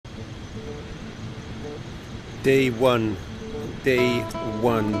Day one. Day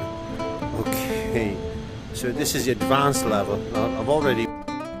one. Okay. So this is the advanced level. Now, I've already...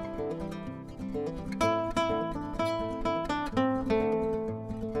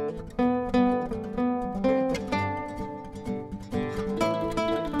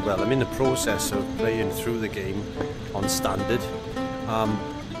 Well, I'm in the process of playing through the game on standard.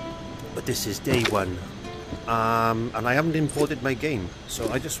 But this is day one. And I haven't imported my game.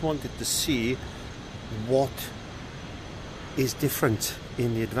 So I just wanted to see what is different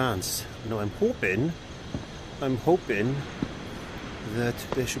in the advanced. You know, I'm hoping that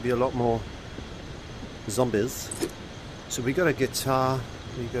there should be a lot more zombies. So we got a guitar,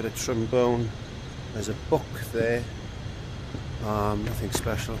 we got a trombone, there's a book there, nothing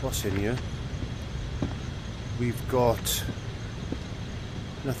special. What's in here? We've got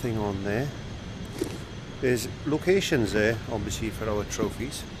nothing on there. There's locations there, obviously, for our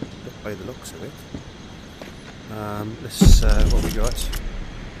trophies, by the looks of it. Let's what we got.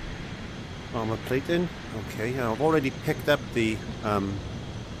 Armor plating. Okay, I've already picked up the.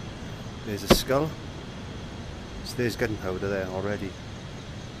 There's a skull. So there's gunpowder there already.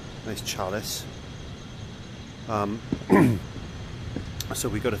 Nice chalice. So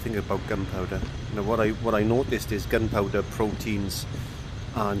we got to think about gunpowder. You know, what I noticed is gunpowder, proteins,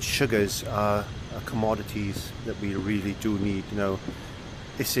 and sugars are commodities that we really do need. You know,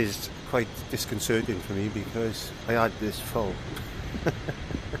 this is quite disconcerting for me because I had this full.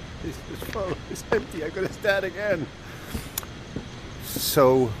 This is full. It's empty. I've got to start again.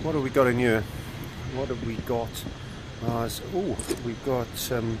 So what have we got in here? What have we got? Oh, we've got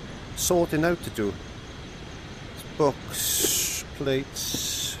some sorting out to do. Books,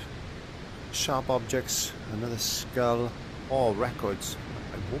 plates, sharp objects, another skull, all records.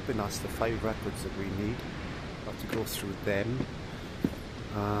 I'm hoping that's the 5 records that we need. I'll have to go through them.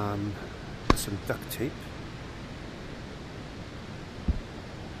 Some duct tape.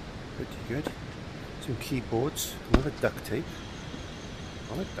 Pretty good. Some keyboards, another duct tape.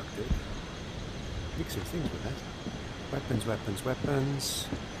 I like duct tape. Make some things with that. Weapons, weapons, weapons.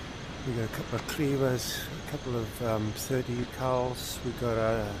 We got a couple of cleavers, a couple of 30 cals. We got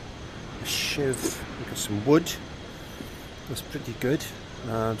a shiv. We got some wood. That's pretty good.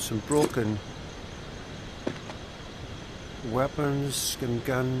 Some broken weapons, some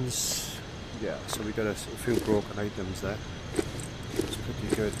guns. Yeah, so we got a few broken items there. It's pretty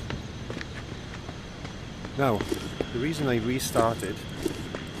good. Now, the reason I restarted,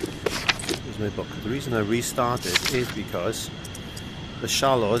 here's my book. The reason I restarted is because the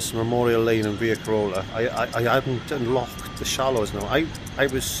Shallows, Memorial Lane and Via Corolla, I hadn't unlocked the Shallows now. I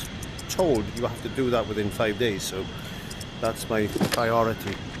was told you have to do that within 5 days, so that's my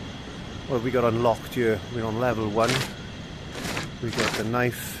priority. What have we got unlocked here? We're on level 1. We got the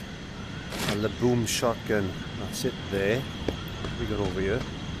knife and the boom shotgun. That's it there. What we got over here?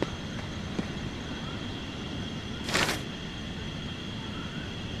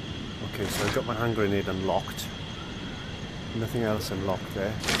 Okay, so I've got my hand grenade unlocked. Nothing else unlocked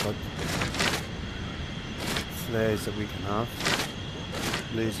there. But flares that we can have.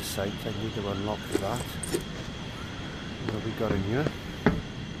 Laser sight, I need to unlock that. What have we got in here?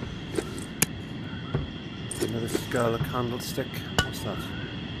 Another skull, a candlestick. What's that?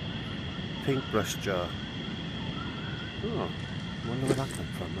 Paintbrush jar. Oh, I wonder where that came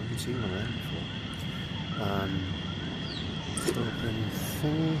from. I haven't seen one of them before. Open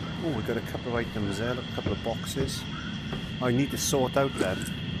thingy. Oh, we've got a couple of items there, a couple of boxes. I need to sort out them.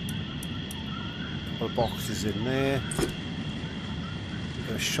 A couple of boxes in there. We've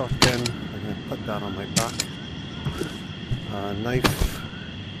got a shotgun. I'm going to put that on my back. Knife.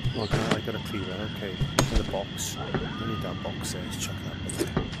 Oh, I got a cleaver, okay. Another box. I need that box there, let's chuck that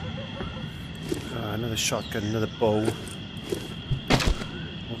in there. Another shotgun, another bow. What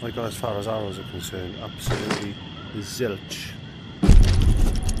have I got as far as arrows are concerned? Absolutely zilch.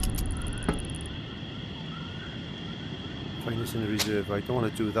 Find this in the reserve, I don't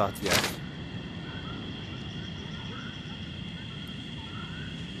want to do that yet.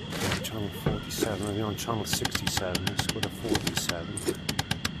 Channel 47, I'm on channel 67, let's go to 47.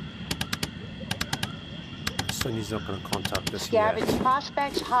 Sonny's not going to contact us yet. Scavenge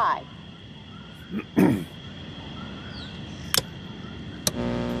prospects high. I'll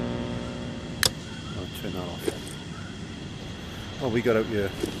turn that off then. What we got out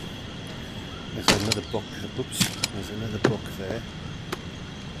here? There's another book. Oops, there's another book there.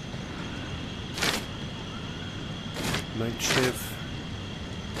 Night shiv.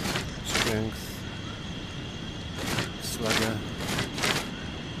 Strength. Slugger.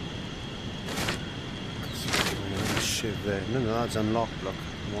 Shiv there. None of that's unlocked, look.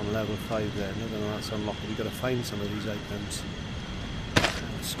 I'm on level 5 there. None of that's unlocked. We've got to find some of these items.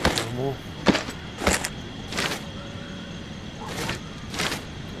 Let's go no more.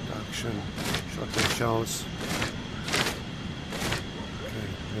 Action. Shotgun shells. Okay,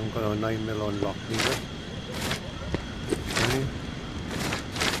 we haven't got our 9mm unlocked either. Okay.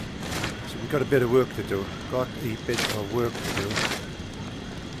 So we've got a bit of work to do. Got a bit of work to do.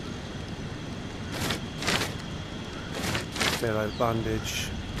 Sterile bandage,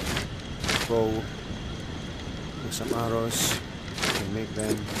 bow, with some arrows, we can make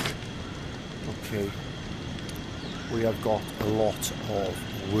them. Okay, we have got a lot of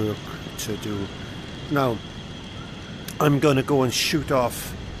work to do. Now, I'm going to go and shoot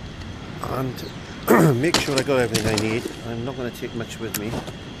off and make sure I got everything I need. I'm not going to take much with me.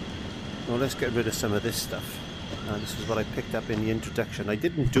 Now let's get rid of some of this stuff. This is what I picked up in the introduction. I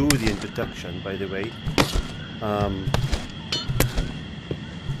didn't do the introduction, by the way.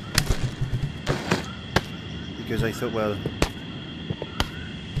 Because I thought, well, I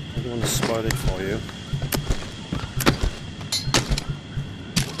don't want to spoil it for you.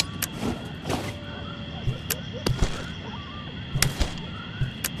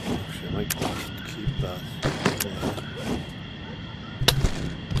 Actually, I might keep that there.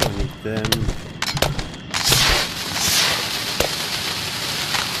 I need them.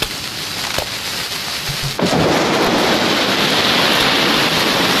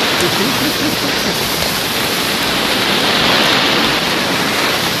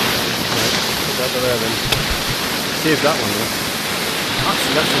 Save that one though.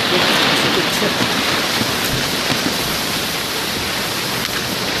 Actually, that's a good tip.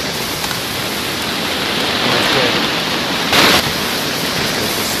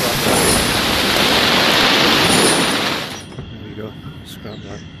 There we go. Scrap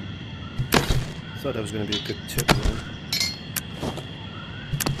that. Thought that was going to be a good tip though.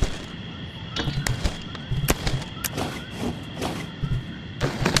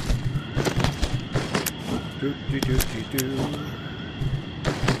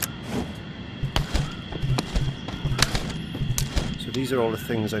 So these are all the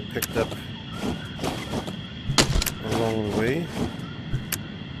things I picked up along the way.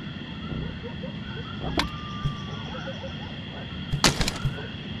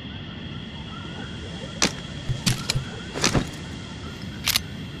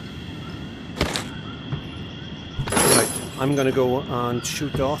 Right, I'm going to go and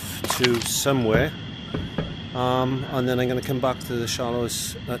shoot off to somewhere. And then I'm going to come back to the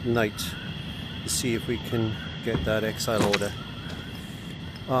shallows at night to see if we can get that exile order.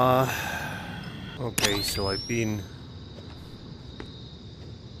 Okay, so I've been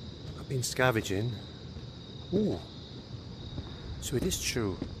scavenging. Ooh, so it is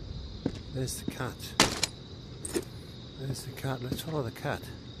true. There's the cat. There's the cat. Let's follow the cat.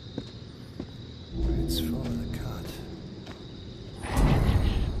 Let's follow the cat.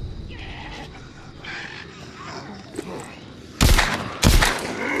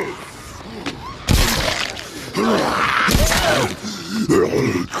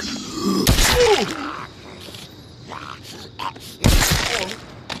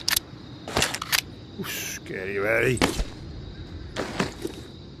 Ooh, scary, very.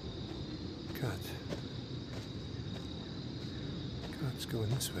 Cat's going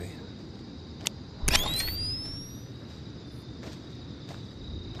this way.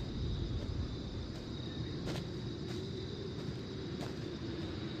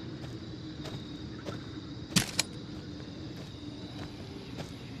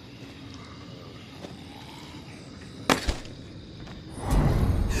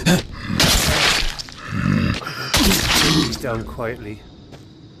 Down quietly.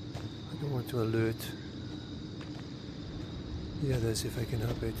 I don't want to alert the others if I can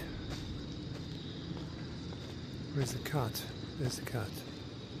help it. Where's the cat? There's the cat.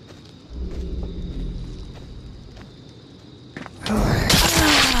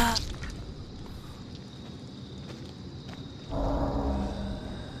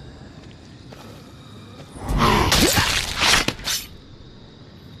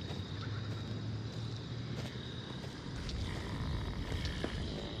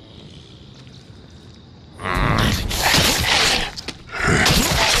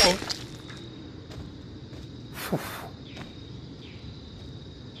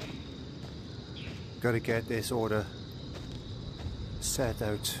 Got to get this order set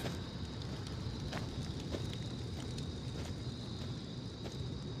out.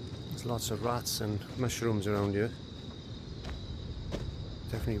 There's lots of rats and mushrooms around here.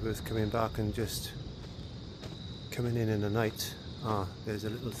 Definitely worth coming back and just coming in the night. Ah, there's a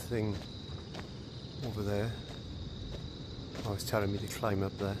little thing over there. Oh, it's telling me to climb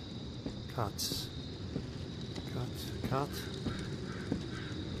up there. Cats. Cat.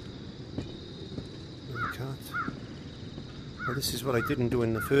 Cat. Well, this is what I didn't do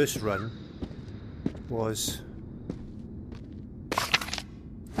in the first run. Was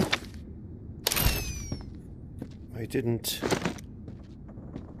I didn't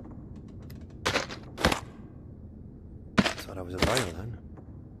thought I was a vial then.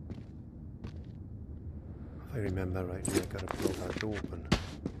 If I remember rightly, I've got to blow that door open.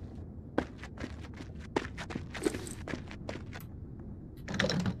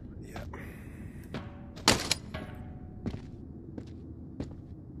 Yeah.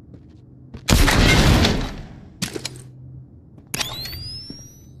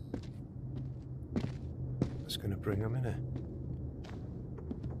 That's going to bring them in it.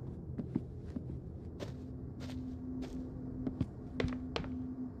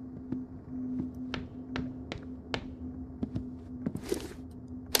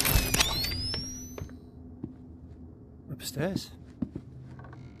 Upstairs.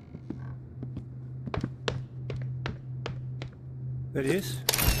 There he is.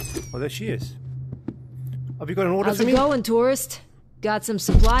 Oh, there she is. Have you got an order for me? How's it going, tourist? Got some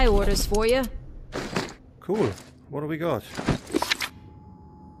supply orders for you. Cool. What have we got?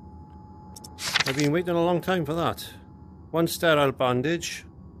 I've been waiting a long time for that. 1 sterile bandage.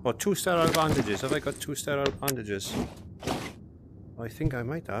 Or 2 sterile bandages. Have I got 2 sterile bandages? I think I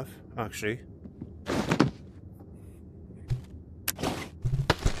might have, actually.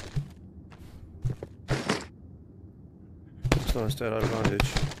 It's not a sterile bandage.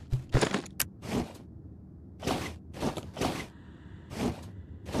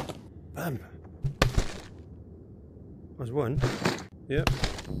 Bam! There's 1. Yep,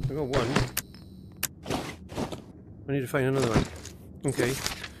 I got 1. I need to find another one. Okay.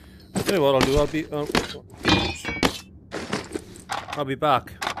 I'll tell you what I'll do. I'll be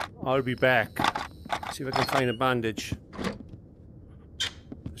back. I'll be back. See if I can find a bandage.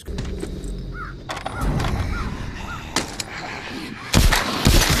 Let's go.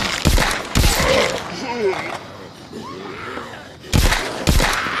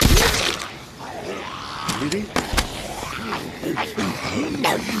 Really?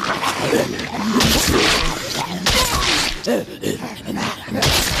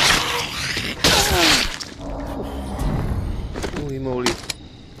 Holy moly.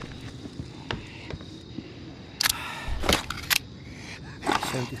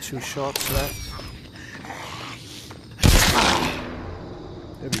 Two shots left.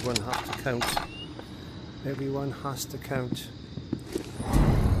 Everyone has to count. Everyone has to count.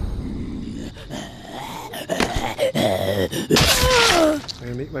 I'm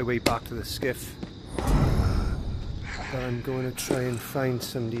going to make my way back to the skiff. But I'm going to try and find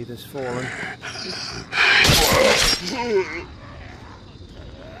somebody that's fallen.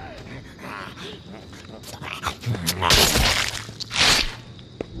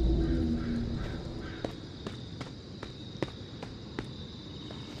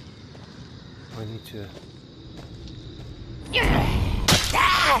 I need to...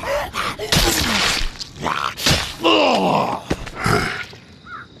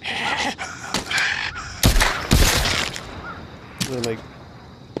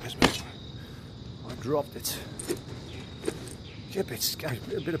 Where's my... I dropped it. Yeah, a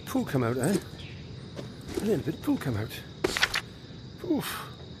bit of poo come out, eh? A little bit of poo come out. Oof.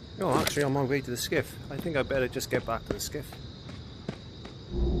 Oh, actually, I'm on my way to the skiff. I think I better just get back to the skiff.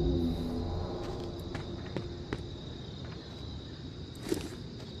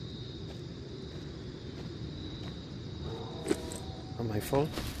 Am I full?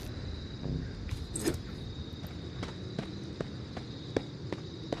 Yeah.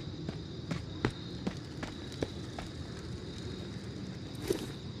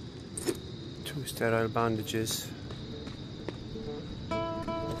 Two sterile bandages.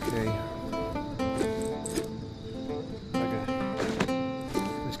 Okay.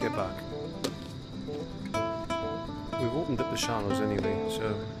 Let's get back. We've opened up the shallows anyway,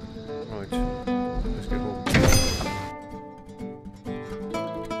 so right. Let's get home.